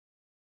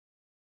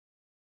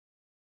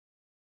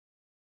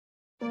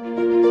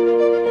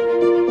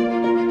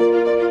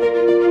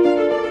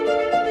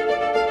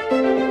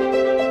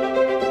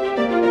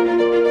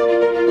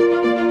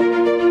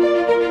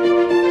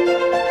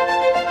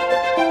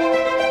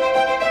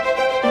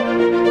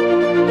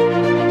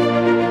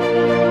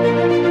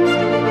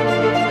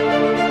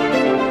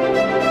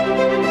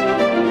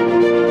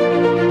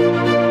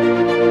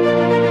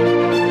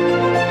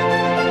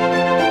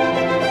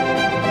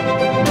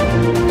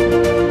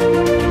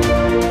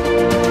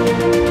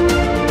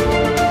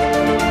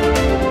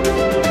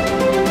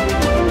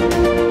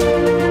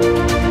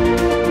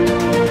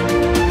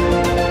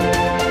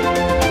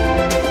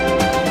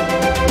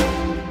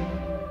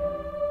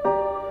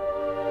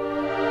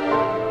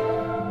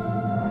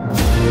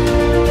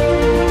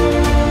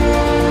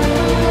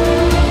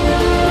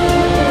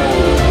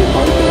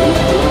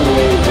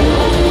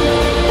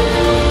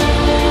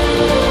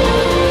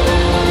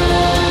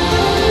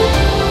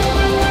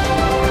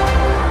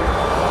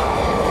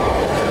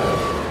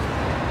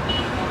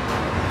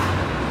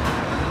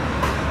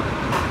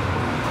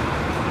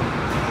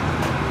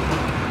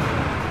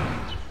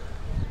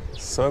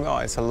So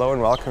guys, hello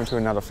and welcome to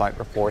another flight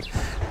report.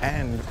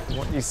 And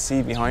what you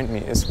see behind me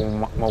is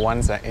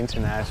Mwanza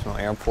International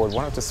Airport,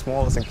 one of the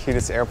smallest and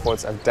cutest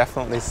airports I've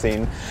definitely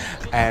seen.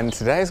 And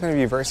today is going to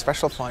be a very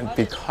special flight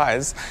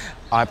because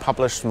I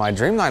published my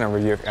Dreamliner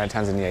review of Air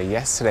Tanzania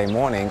yesterday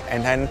morning,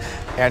 and then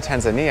Air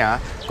Tanzania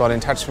got in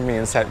touch with me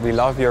and said, we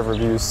love your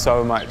review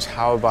so much,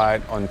 how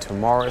about on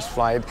tomorrow's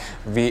flight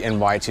we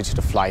invite you to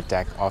the flight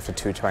deck of the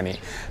 220.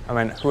 I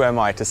mean, who am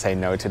I to say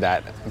no to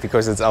that?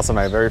 Because it's also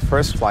my very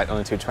first flight on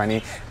the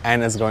 220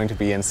 and it's going to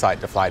be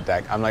inside the flight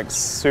deck. I'm like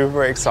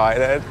super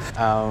excited.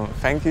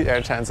 Thank you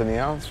Air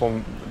Tanzania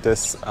for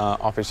this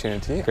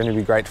opportunity. I'm going to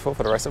be grateful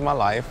for the rest of my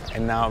life,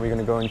 and now we're going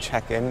to go and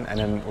check in and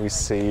then we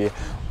see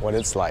what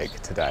it's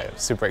like today. I'm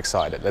super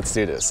excited. Let's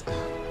do this.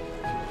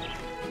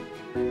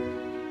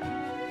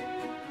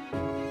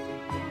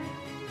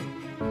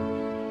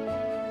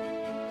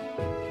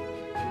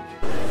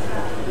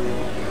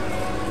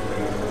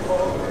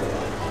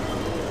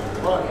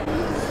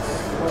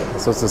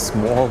 So it's a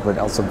small but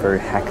also very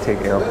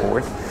hectic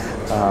airport.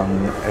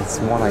 It's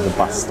more like a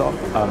bus stop.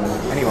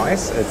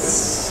 Anyways,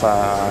 it's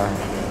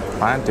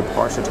planned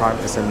departure time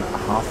is in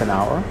half an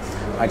hour.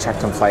 I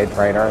checked on flight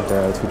radar,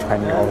 the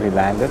 220 already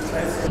landed.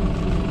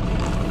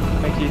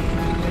 Thank you.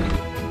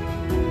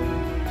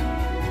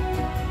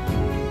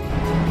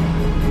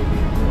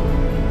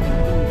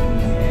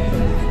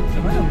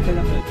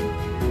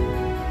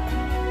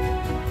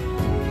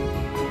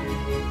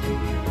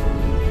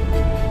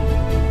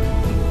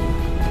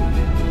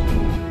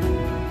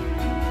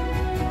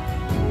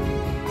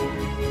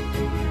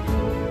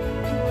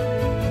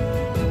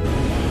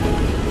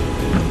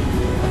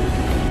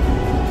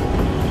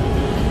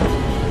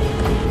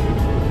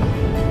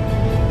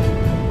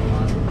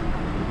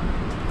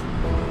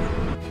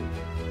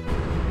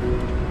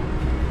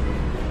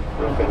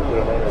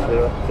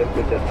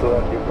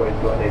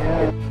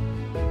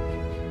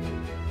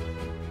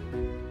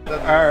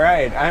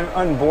 Alright, I'm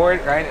on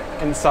board right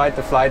inside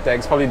the flight deck.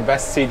 It's probably the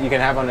best seat you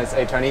can have on this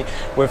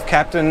A220 with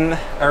Captain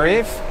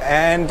Arif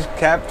and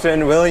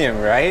Captain William,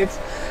 right?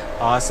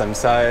 Awesome.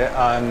 So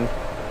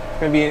it's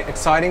going to be an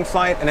exciting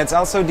flight, and it's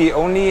also the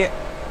only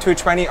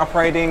 220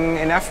 operating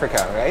in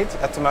Africa, right?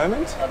 At the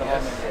moment? At the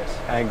moment, yes.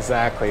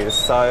 Exactly.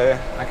 So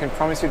I can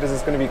promise you this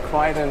is going to be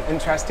quite an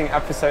interesting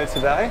episode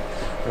today,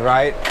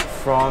 right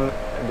from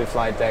the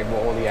flight deck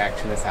where all the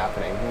action is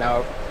happening.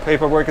 Now,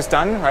 paperwork is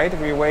done, right?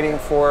 We're waiting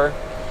for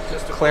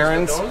just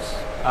clearance.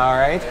 All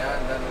right. Yeah,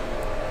 and then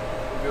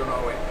we'll be on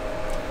our way.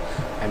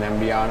 And then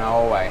be on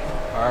our way.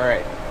 All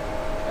right.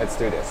 Let's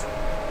do this.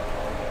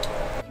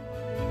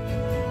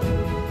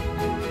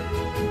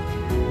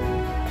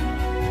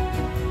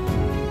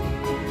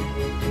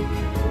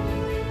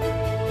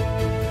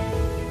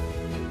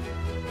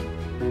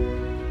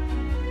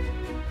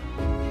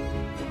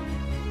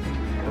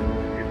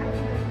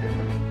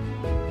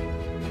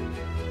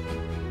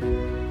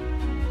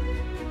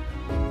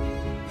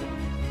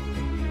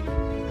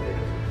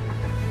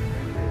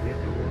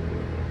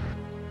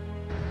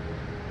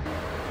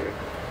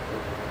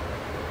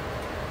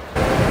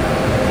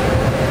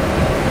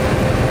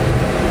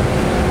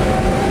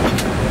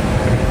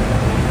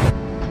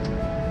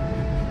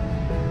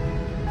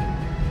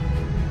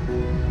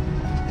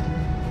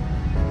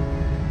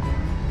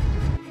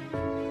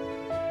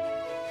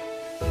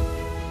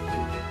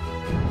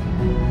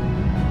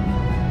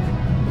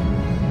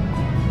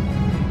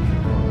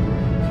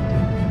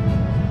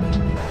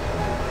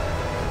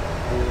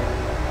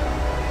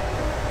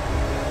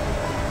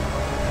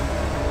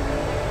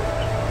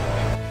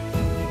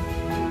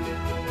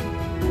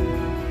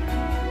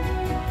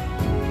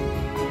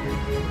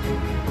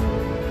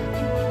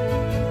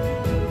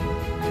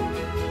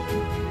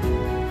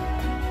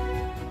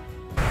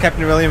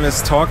 Captain William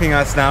is talking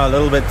us now a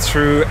little bit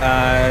through the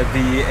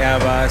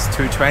Airbus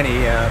 220.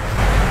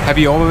 Have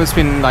you always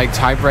been like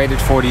type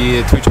rated for the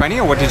 220,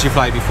 or what did you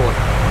fly before?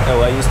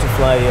 Oh, I used to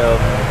fly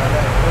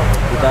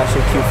the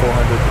Dacia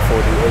Q400 before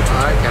the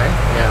A220. Okay,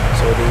 yeah.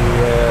 So the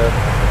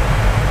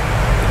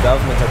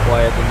government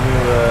acquired the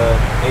new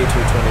A220,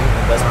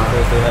 and that's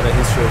because they had a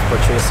history of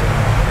purchasing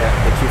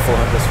the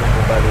Q400s from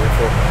Bombardier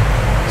before.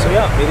 So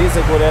yeah, it is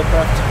a good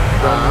aircraft,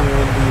 brand new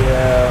in the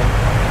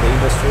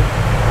industry.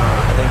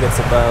 I think it's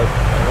about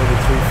maybe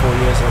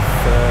 3-4 years of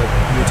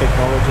new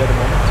technology at the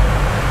moment.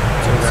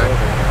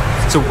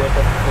 So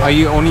are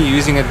you only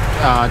using it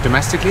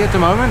domestically at the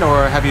moment,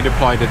 or have you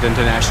deployed it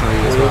internationally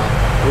as well?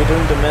 We're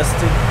doing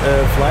domestic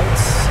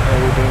flights,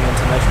 we're doing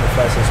international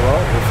flights as well.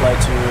 We fly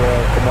to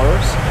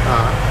Comoros,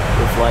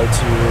 we fly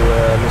to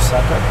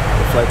Lusaka,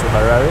 we fly to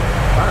Harare,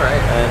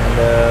 and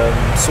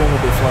soon we'll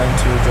be flying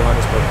to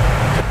Johannesburg.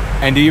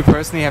 And do you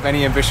personally have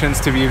any ambitions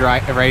to be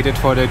rated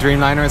for the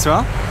Dreamliner as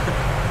well?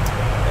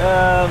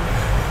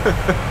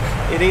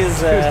 It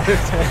is a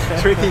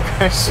tricky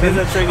question. It is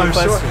a tricky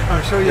question.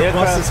 I'm sure your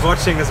boss is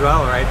watching as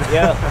well, right?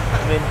 Yeah,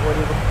 I mean, what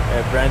is a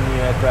brand new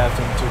aircraft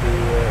into the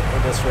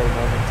industry at the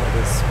moment,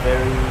 and it's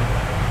very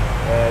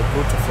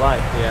good to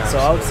fly. Yeah, so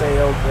I would say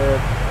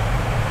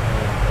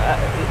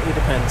it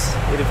depends.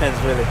 It depends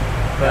really.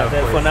 But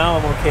for now,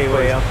 I'm okay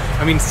where I am.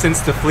 I mean,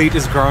 since the fleet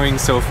is growing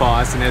so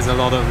fast, and there's a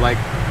lot of like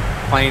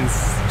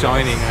planes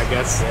joining, I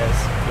guess.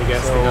 Yes. I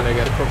guess so they're gonna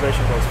get the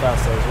progression goes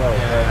faster as well.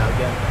 Yeah.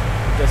 Again,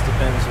 it just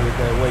depends with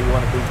where you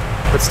want to be.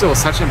 But still,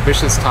 such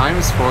ambitious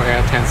times for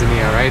Air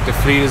Tanzania, right? The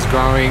fleet is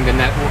growing, the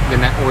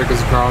network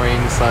is growing,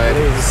 so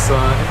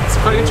it's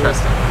quite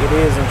interesting. It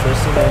is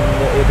interesting,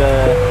 and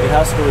it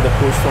has to do with the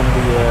push from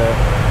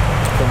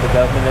the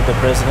government and the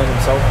president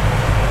himself.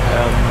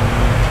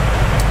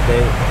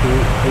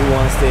 He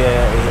wants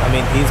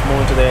he's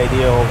more into the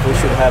idea of we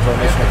should have a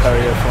national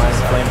carrier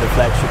flying the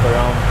flagship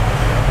around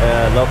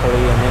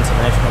locally and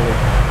internationally.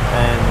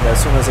 And as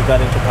soon as he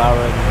got into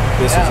power,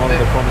 this was one of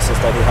the promises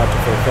that he had to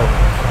fulfill.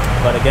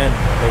 But again,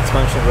 the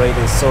expansion rate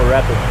is so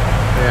rapid.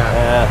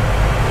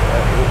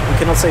 We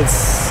cannot say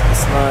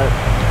it's not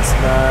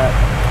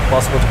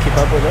possible to keep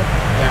up with it.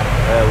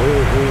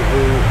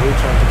 We're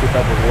trying to keep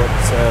up with what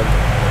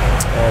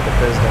the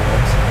president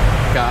wants.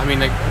 Yeah, I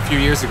mean, like a few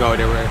years ago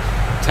they were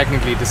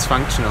technically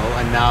dysfunctional,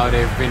 and now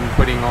they've been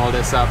putting all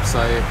this up. So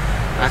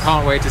I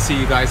can't wait to see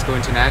you guys go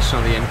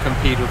internationally and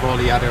compete with all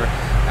the other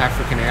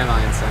African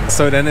airlines. And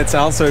so then it's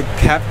also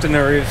Captain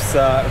Arif's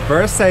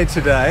birthday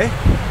today.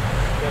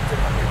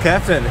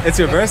 Captain, it's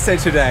your birthday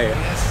today.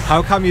 Yes.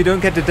 How come you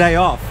don't get the day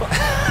off?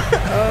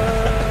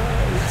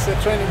 It's a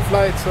training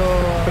flight, so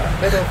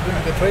better off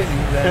doing the training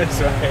than...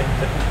 That's right.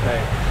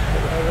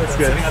 That's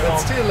good. But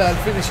still, I'll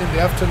finish in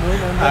the afternoon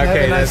and then have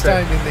a nice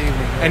time in the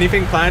evening.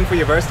 Anything planned for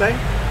your birthday?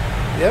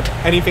 Yep.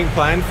 Anything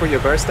planned for your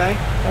birthday?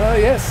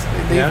 Yes,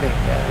 in the evening.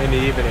 Yeah. In the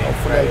evening.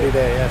 Hopefully I'll be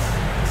there, yes.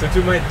 So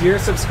to my dear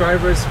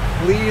subscribers,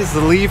 please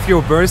leave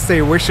your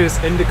birthday wishes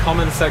in the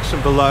comment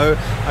section below.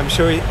 I'm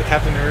sure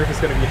Captain Arif is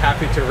going to be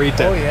happy to read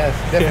them. Oh yes,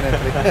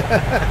 definitely.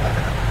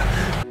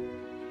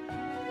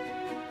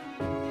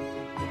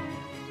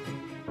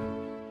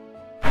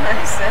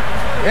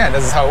 Yeah,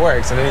 this is how it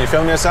works. And then you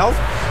film yourself,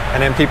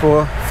 and then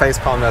people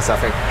facepalm or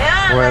something.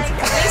 Yeah, like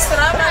this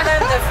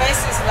Ramadan, the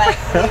face is like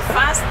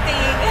fasting.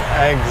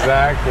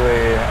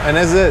 Exactly. And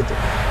this is it.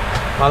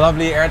 My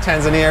lovely Air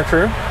Tanzania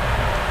crew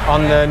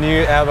on the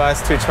new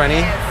AIRBUS A220.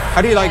 Yes.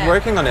 How do you like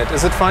working on it?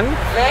 Is it fun?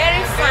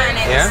 Very fun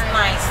and it's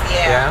nice,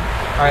 Yeah?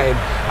 All right,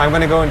 I'm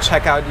going to go and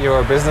check out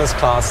your business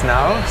class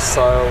now.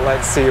 So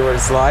let's see what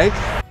it's like.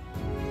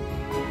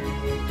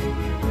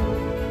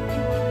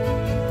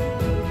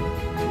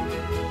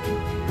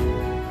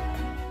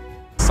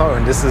 So,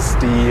 and this is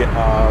the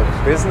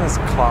business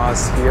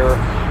class here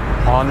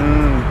on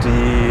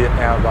the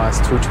AIRBUS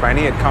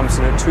A220. It comes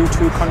in a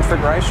 2-2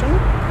 configuration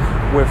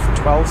with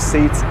 12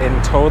 seats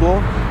in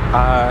total.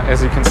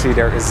 As you can see,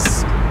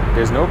 there's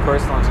no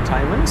personal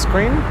entertainment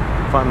screen,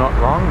 if I'm not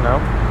wrong. No.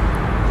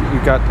 You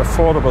got a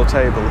foldable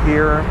table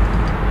here,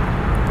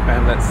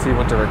 and let's see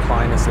what the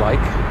recline is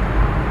like.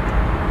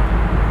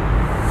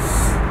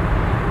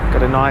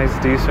 Got a nice,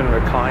 decent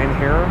recline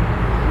here.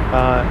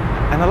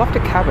 And I love the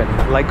cabin.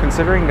 Like,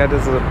 considering that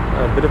is a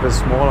bit of a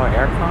smaller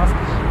aircraft,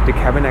 the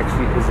cabin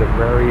actually is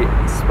very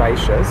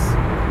spacious.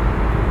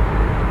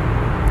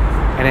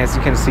 And as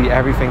you can see,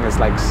 everything is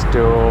like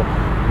still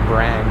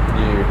brand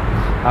new.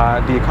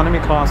 The economy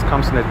class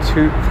comes in a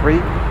 2-3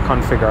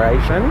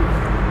 configuration,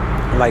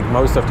 like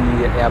most of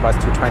the AIRBUS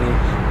A220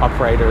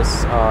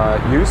 operators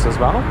use as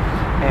well.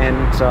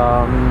 And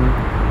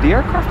the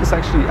aircraft is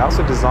actually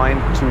also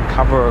designed to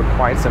cover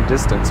quite some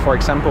distance. For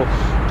example,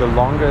 the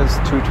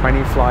longest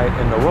 220 flight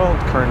in the world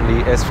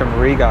currently is from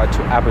Riga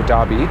to Abu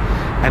Dhabi,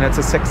 and it's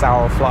a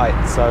 6-hour flight.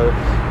 So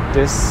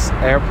this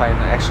airplane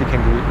actually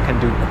can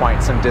do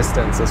quite some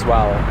distance as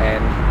well.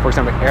 And for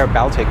example, Air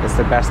Baltic is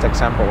the best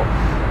example.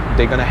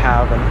 They're going to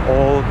have an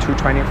all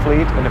 220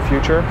 fleet in the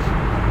future,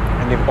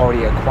 and they've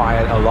already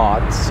acquired a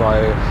lot.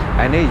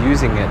 And they're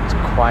using it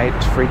quite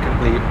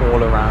frequently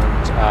all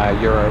around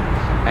Europe,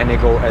 and they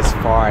go as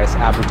far as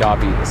Abu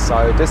Dhabi.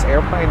 So this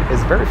airplane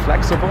is very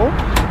flexible,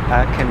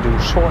 can do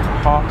short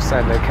hops,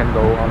 and it can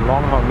go on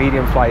long haul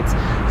medium flights.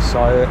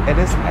 So it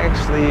is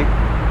actually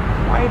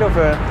quite of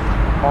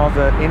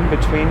a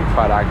in-between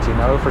product, you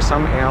know. For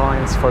some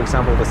airlines, for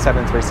example, the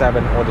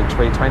 737 or the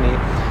 320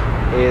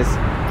 is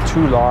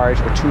too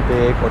large or too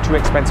big or too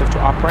expensive to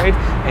operate,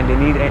 and they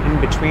need an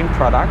in-between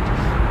product,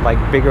 like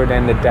bigger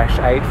than the Dash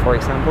 8, for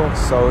example,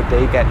 so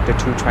they get the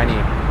 220.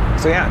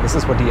 So yeah, this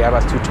is what the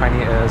Airbus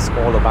 220 is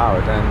all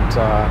about,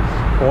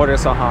 and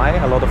orders are high.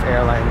 A lot of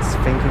airlines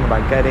thinking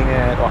about getting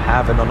it or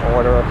have it on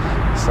order.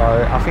 So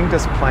I think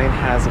this plane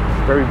has a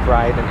very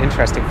bright and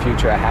interesting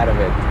future ahead of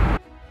it.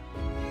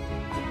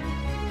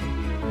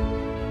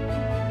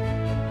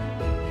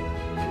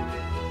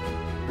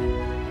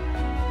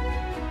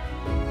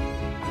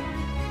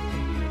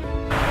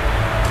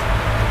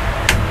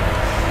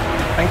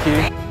 Thank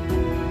you.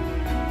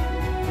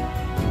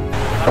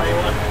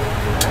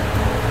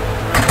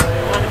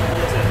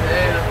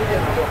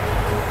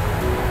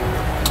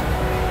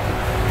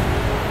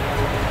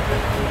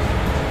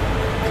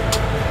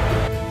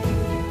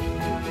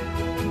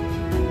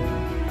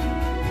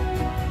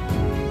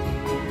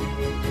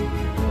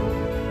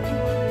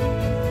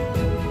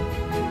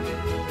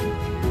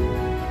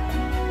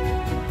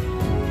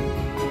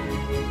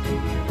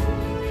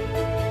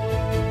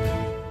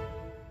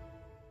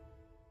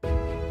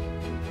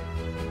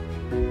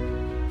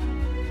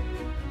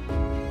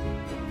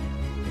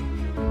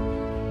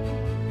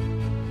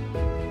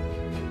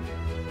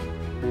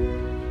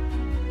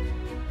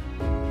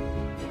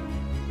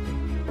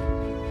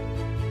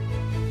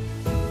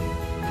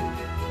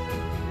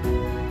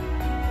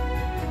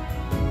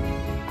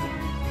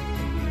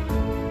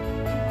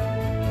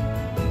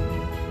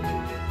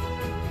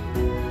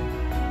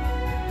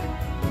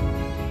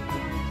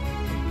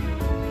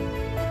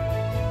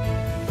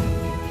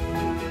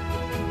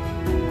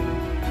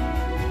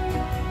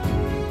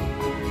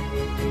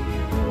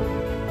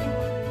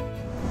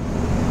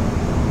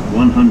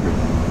 $100,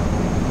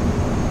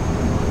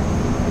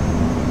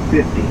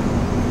 $50,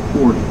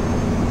 $40,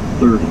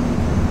 $30,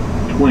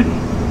 $20,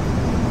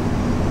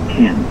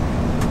 $10.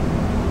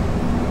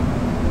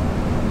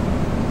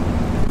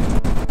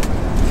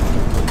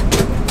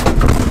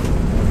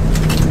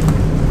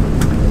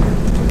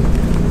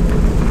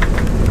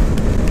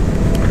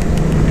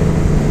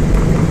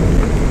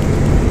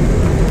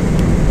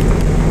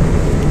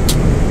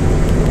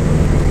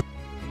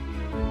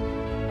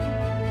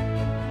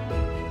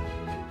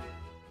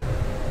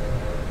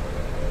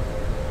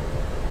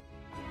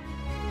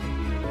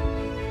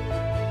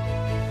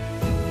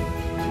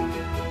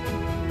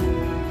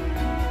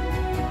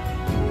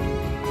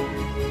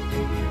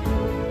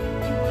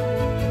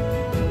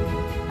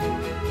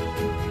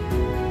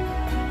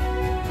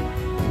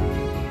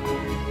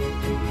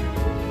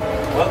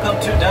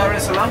 Welcome to Dar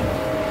es Salaam.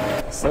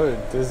 So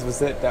this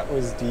was it. That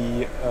was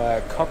the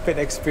cockpit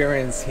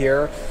experience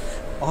here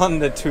on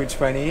the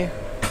 220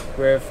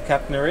 with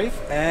Captain Arif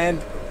and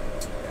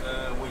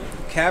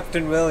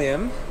Captain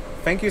William.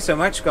 Thank you so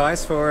much,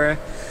 guys, for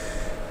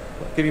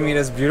giving me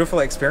this beautiful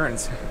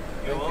experience.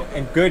 You're welcome.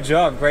 And good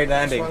job, great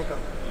landing. We're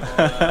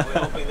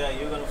hoping that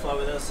you're going to fly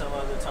with us some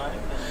other time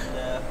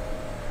and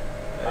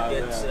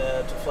get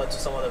to fly to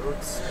some other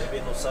routes, maybe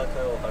in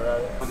Osaka or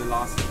Harare. For the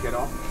last to get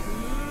off.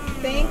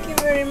 Thank you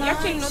very much.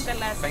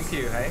 Thank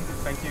you, hey.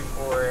 Thank you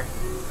for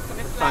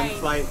the fun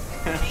flight.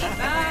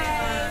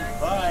 Bye.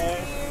 Bye.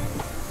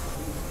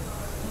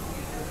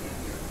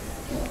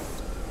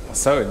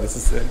 So this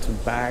is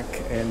it back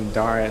in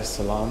Dar es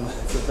Salaam.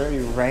 It's a very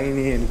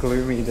rainy and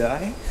gloomy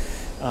day.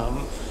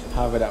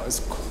 However, that was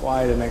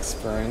quite an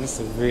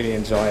experience. I really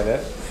enjoyed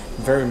it.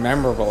 Very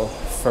memorable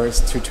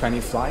first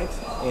 220 flight.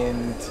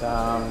 And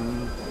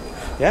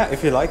yeah,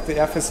 if you liked the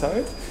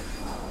episode,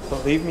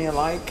 leave me a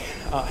like,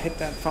 hit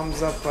that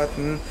thumbs up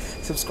button,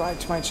 subscribe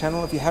to my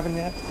channel if you haven't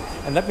yet,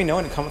 and let me know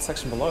in the comment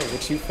section below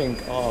what you think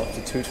of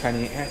the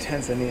 220 Air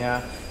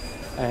Tanzania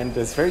and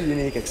this very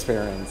unique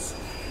experience.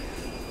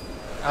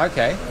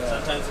 Okay.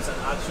 Sometimes it's an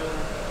actual...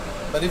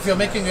 But if you're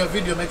making your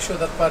video, make sure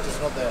that part is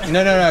not there.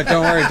 No,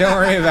 don't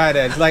worry about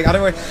it. Like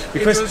otherwise,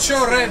 because it will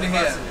show red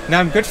here. Now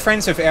I'm good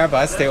friends with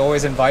Airbus. They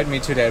always invite me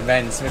to their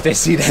events, and if they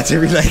see that,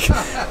 they'll be like,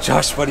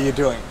 "Josh, what are you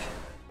doing?"